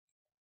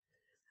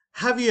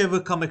Have you ever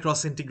come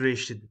across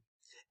integration?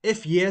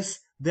 If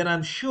yes, then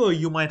I'm sure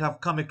you might have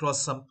come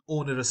across some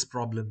onerous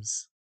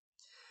problems.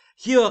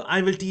 Here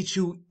I will teach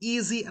you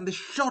easy and a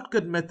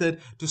shortcut method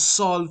to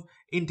solve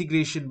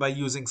integration by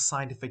using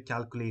scientific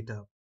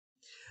calculator.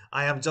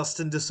 I am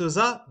Justin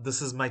D'Souza.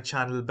 This is my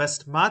channel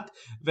Best Math,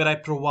 where I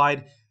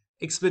provide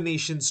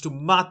explanations to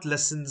math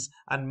lessons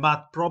and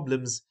math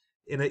problems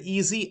in an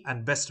easy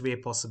and best way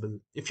possible.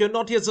 If you're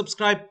not yet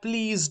subscribed,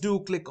 please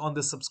do click on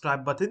the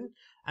subscribe button.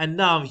 And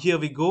now here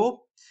we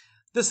go.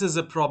 This is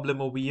a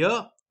problem over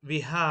here.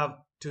 We have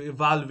to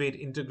evaluate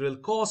integral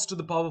cos to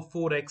the power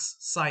 4x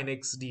sine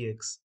x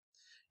dx.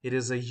 It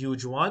is a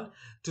huge one.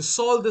 To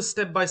solve this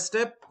step by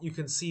step, you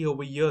can see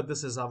over here,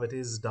 this is how it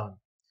is done.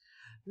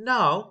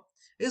 Now,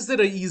 is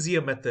there an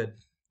easier method?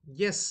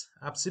 Yes,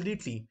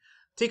 absolutely.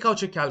 Take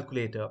out your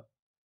calculator.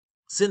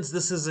 Since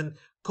this is in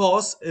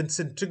cos, it's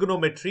in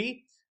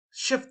trigonometry,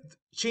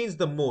 change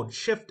the mode,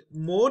 shift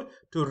mode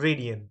to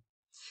radian.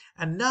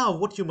 And now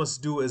what you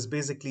must do is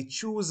basically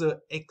choose a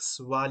x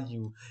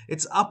value.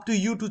 It's up to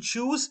you to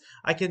choose.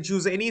 I can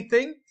choose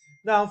anything.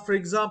 Now, for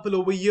example,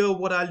 over here,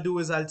 what I'll do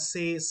is I'll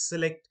say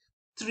select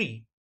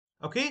 3.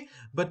 Okay,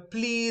 but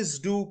please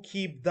do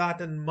keep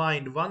that in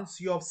mind. Once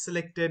you have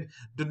selected,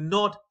 do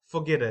not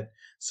forget it.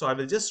 So I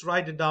will just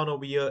write it down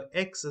over here.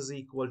 X is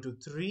equal to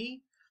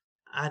 3.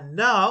 And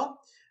now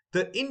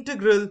the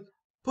integral,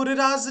 put it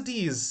as it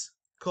is.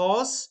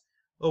 Cos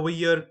over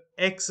here,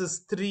 x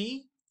is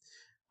 3.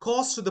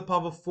 Cos to the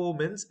power 4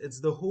 means it's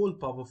the whole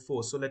power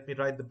 4. So let me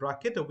write the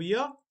bracket over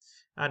here,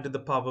 and to the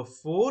power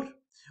 4,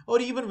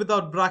 or even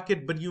without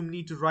bracket, but you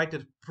need to write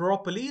it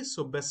properly.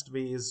 So best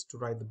way is to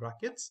write the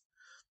brackets.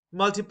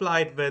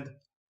 Multiply it with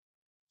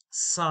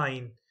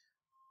sine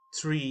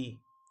 3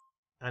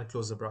 and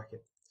close the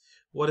bracket.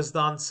 What is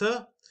the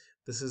answer?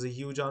 This is a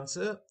huge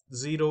answer.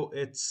 0,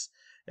 it's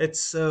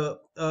a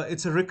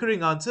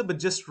recurring answer, but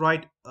just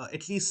write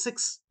at least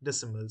 6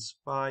 decimals.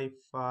 5,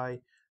 5,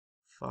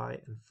 5,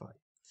 and 5.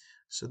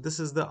 So this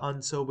is the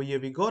answer over here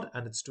we got,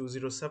 and it's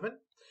 207.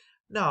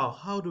 Now,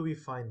 how do we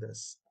find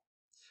this?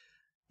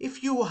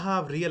 If you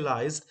have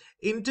realized,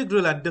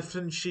 integral and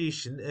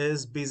differentiation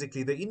is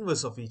basically the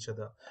inverse of each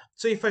other.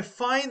 So if I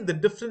find the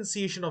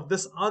differentiation of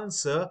this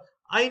answer,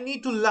 I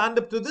need to land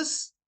up to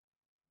this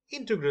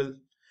integral.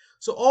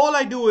 So all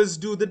I do is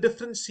do the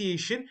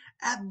differentiation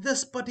at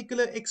this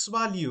particular x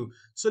value.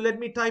 So let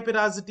me type it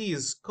as it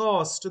is.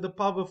 Cos to the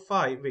power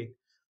 5. Wait,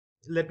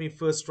 let me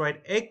first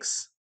write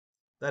x.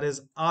 That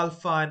is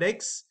alpha and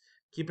x.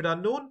 Keep it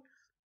unknown.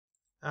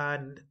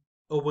 And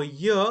over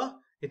here,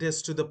 it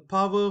is to the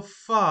power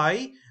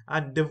 5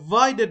 and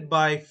divided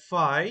by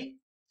 5.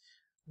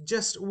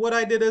 Just what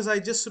I did is I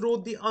just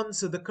wrote the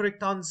answer, the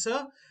correct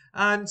answer.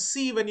 And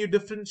see, when you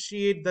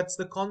differentiate, that's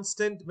the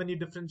constant. When you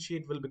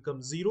differentiate, will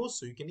become 0.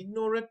 So you can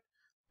ignore it.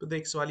 Put the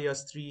x value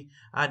as 3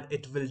 and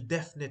it will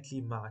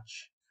definitely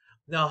match.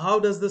 Now,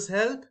 how does this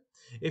help?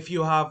 If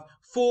you have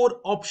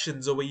 4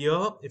 options over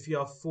here, if you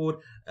have 4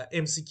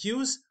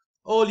 MCQs,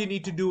 all you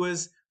need to do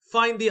is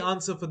find the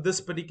answer for this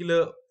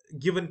particular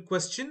given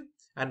question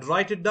and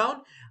write it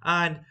down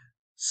and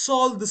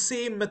solve the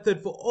same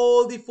method for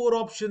all the 4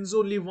 options.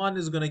 Only one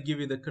is going to give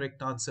you the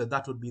correct answer.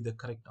 That would be the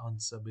correct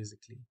answer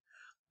basically.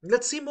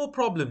 Let's see more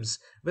problems,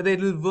 whether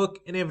it will work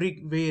in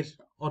every way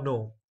or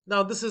no.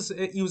 Now this is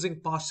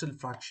using partial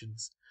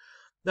fractions.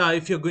 Now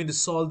if you're going to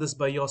solve this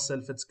by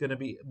yourself, it's going to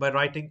be by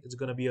writing, it's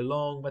going to be a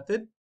long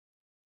method.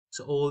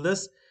 So all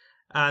this,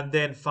 and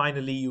then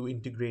finally you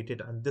integrate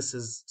it, and this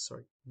is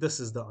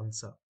the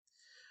answer.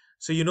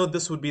 So you know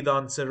this would be the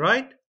answer,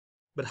 right?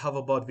 But how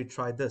about we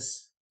try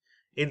this?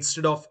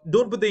 Instead of,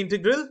 don't put the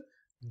integral,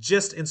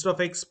 just instead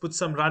of x, put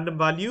some random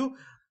value.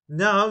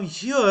 Now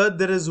here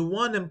there is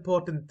one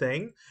important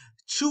thing.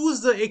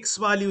 Choose the x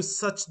value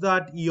such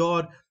that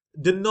your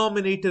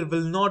denominator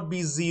will not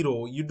be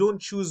 0. You don't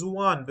choose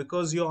 1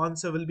 because your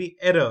answer will be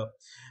error.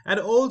 And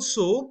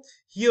also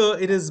here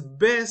it is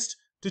best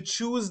to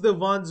choose the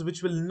ones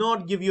which will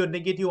not give you a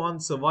negative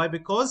answer. Why?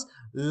 Because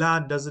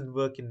LAN doesn't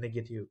work in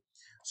negative.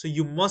 So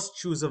you must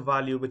choose a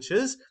value which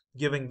is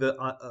giving the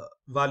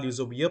values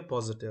over here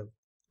positive.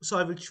 So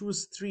I will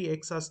choose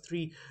 3x as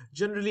 3.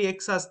 Generally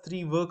x as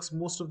 3 works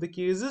most of the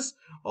cases,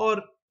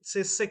 or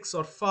say 6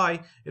 or 5,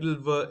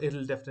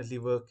 it'll definitely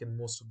work in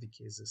most of the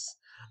cases.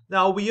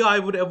 Now over here I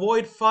would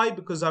avoid 5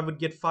 because I would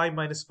get 5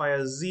 minus 5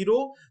 as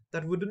 0.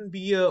 That wouldn't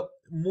be a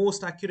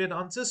most accurate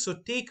answer. So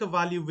take a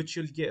value which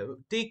you'll get,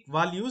 take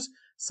values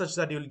such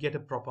that you'll get a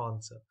proper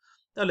answer.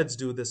 Now let's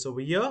do this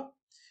over here.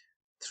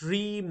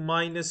 3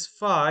 minus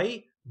 5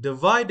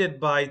 divided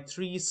by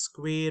 3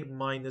 square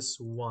minus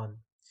 1.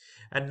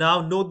 And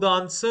now note the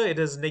answer, it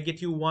is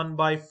negative 1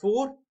 by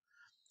 4.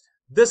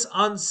 This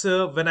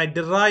answer, when I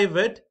derive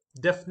it,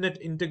 definite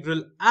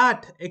integral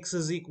at x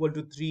is equal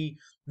to 3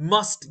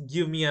 must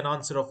give me an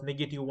answer of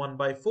negative 1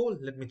 by 4.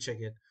 Let me check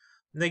it.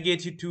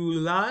 Negative 2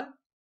 ln,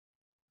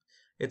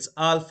 it's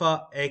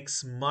alpha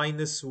x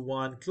minus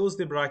 1, close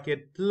the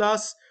bracket,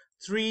 plus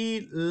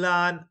 3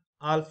 ln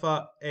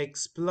alpha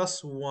x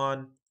plus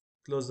 1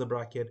 close the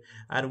bracket.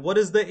 And what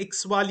is the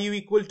x value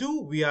equal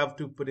to? We have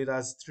to put it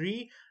as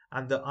 3,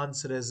 and the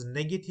answer is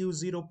negative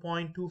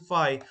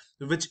 0.25,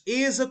 which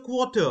is a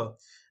quarter.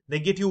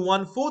 Negative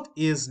 1/4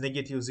 is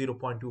negative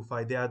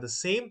 0.25. They are the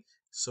same.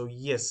 So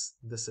yes,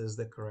 this is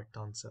the correct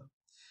answer.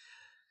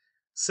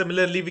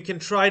 Similarly, we can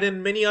try it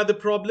in many other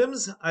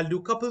problems. I'll do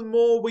a couple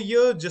more over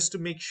here just to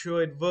make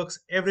sure it works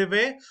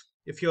everywhere.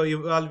 If you're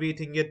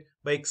evaluating it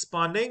by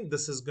expanding,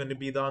 this is going to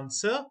be the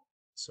answer.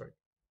 Sorry,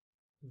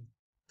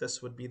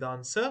 this would be the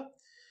answer.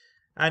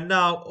 And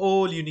now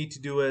all you need to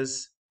do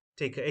is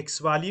take a x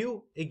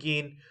value.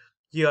 Again,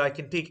 here I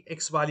can take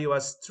x value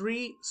as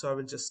 3. So I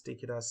will just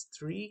take it as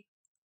 3.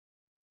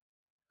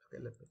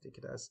 Okay, let me take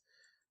it as,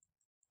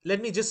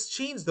 let me just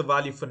change the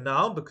value for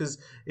now because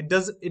it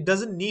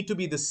doesn't need to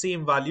be the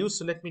same value.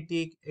 So let me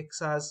take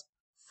x as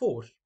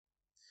 4.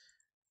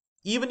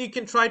 Even you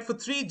can try it for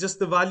 3, just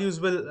the values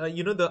will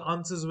the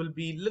answers will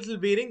be little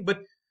varying,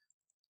 but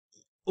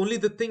only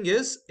the thing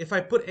is, if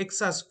I put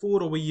x as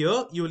 4 over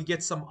here, you will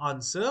get some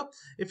answer.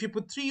 If you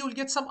put 3, you will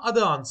get some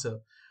other answer.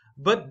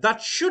 But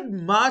that should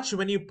match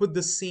when you put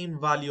the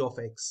same value of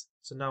x.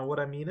 So now what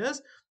I mean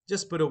is,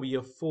 just put over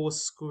here 4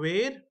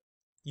 squared.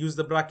 Use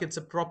the brackets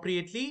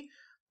appropriately.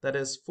 That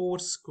is 4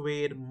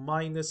 squared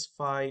minus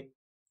 5,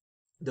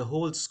 the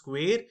whole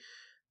square.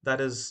 That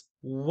is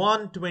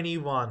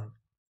 121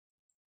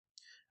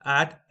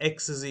 at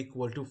x is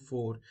equal to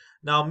 4.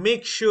 Now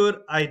make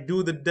sure I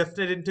do the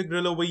definite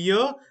integral over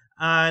here,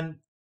 and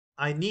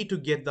I need to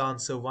get the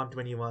answer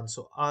 121.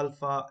 So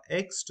alpha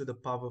x to the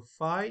power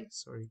 5,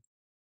 sorry,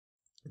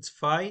 it's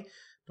 5,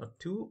 not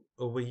 2,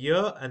 over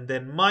here, and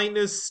then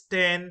minus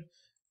 10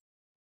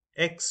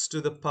 x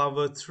to the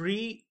power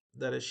 3,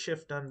 that is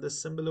shift and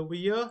this symbol over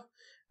here,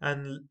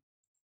 and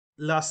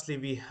lastly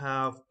we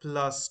have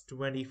plus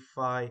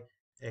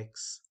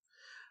 25x.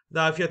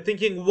 Now, if you're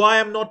thinking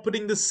why I'm not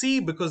putting the c,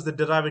 because the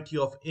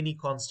derivative of any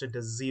constant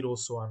is 0,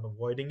 so I'm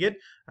avoiding it.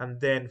 And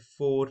then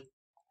 4,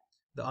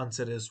 the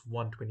answer is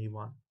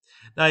 121.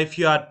 Now, if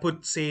you had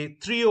put, say,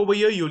 3 over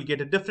here, you'll get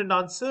a different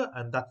answer,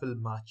 and that will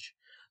match.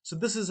 So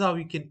this is how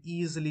you can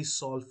easily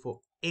solve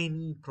for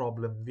any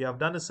problem. We have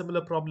done a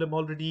similar problem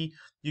already.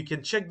 You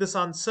can check this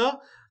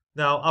answer.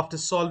 Now, after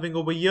solving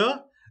over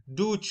here,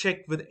 do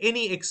check with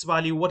any x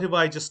value, whatever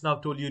I just now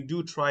told you,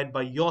 do try it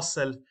by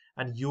yourself,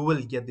 and you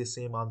will get the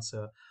same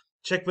answer.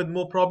 Check with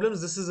more problems.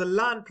 This is a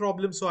LAN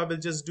problem, so I will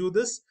just do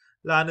this.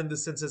 LAN in the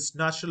sense it's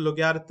natural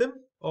logarithm,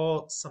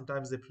 or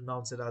sometimes they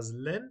pronounce it as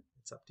len.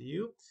 It's up to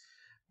you.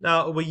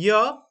 Now over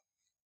here,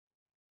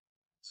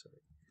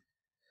 sorry,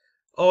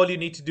 all you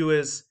need to do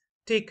is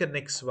take an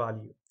x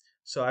value.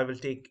 So I will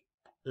take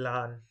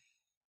LAN,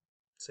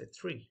 say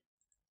 3.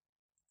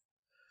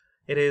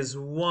 It is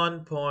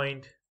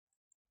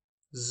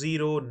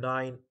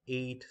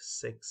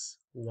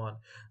 1.09861.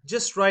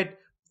 Just write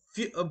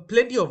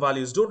plenty of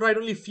values. Don't write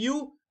only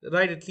few.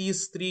 Write at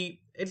least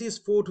 3, at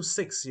least 4 to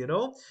 6,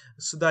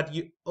 so that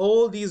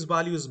all these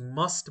values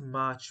must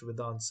match with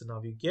the answer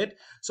now you get.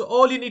 So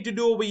all you need to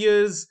do over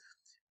here is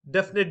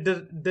definite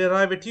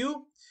derivative.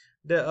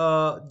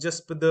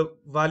 Just put the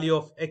value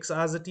of x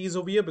as it is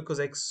over here, because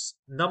x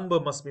number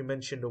must be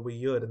mentioned over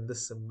here in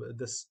this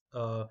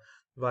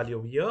value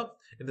over here,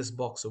 in this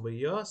box over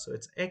here. So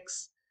it's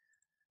x,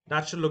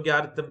 natural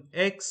logarithm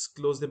x,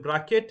 close the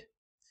bracket,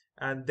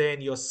 and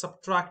then you're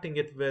subtracting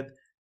it with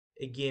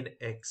again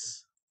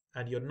x,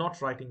 and you're not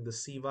writing the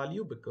c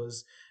value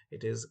because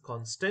it is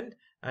constant.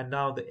 And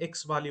now the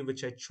x value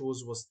which I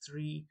chose was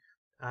 3,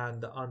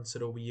 and the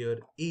answer over here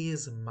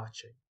is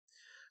matching.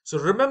 So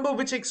remember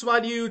which x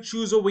value you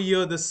choose over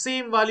here, the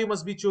same value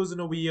must be chosen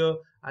over here,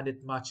 and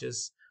it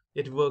matches.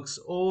 It works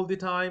all the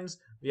times.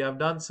 We have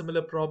done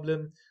similar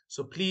problem,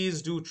 so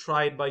please do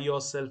try it by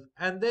yourself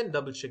and then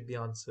double check the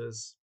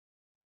answers.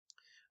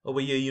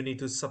 Over here you need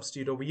to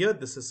substitute over here.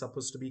 This is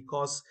supposed to be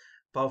cos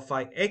power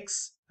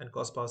 5x and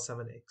cos power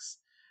 7x,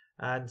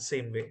 and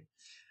same way.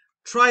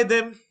 Try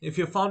them. If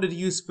you found it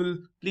useful,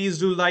 please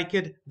do like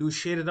it, do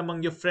share it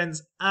among your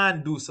friends,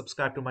 and do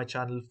subscribe to my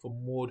channel for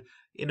more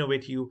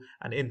innovative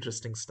and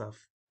interesting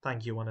stuff.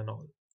 Thank you one and all.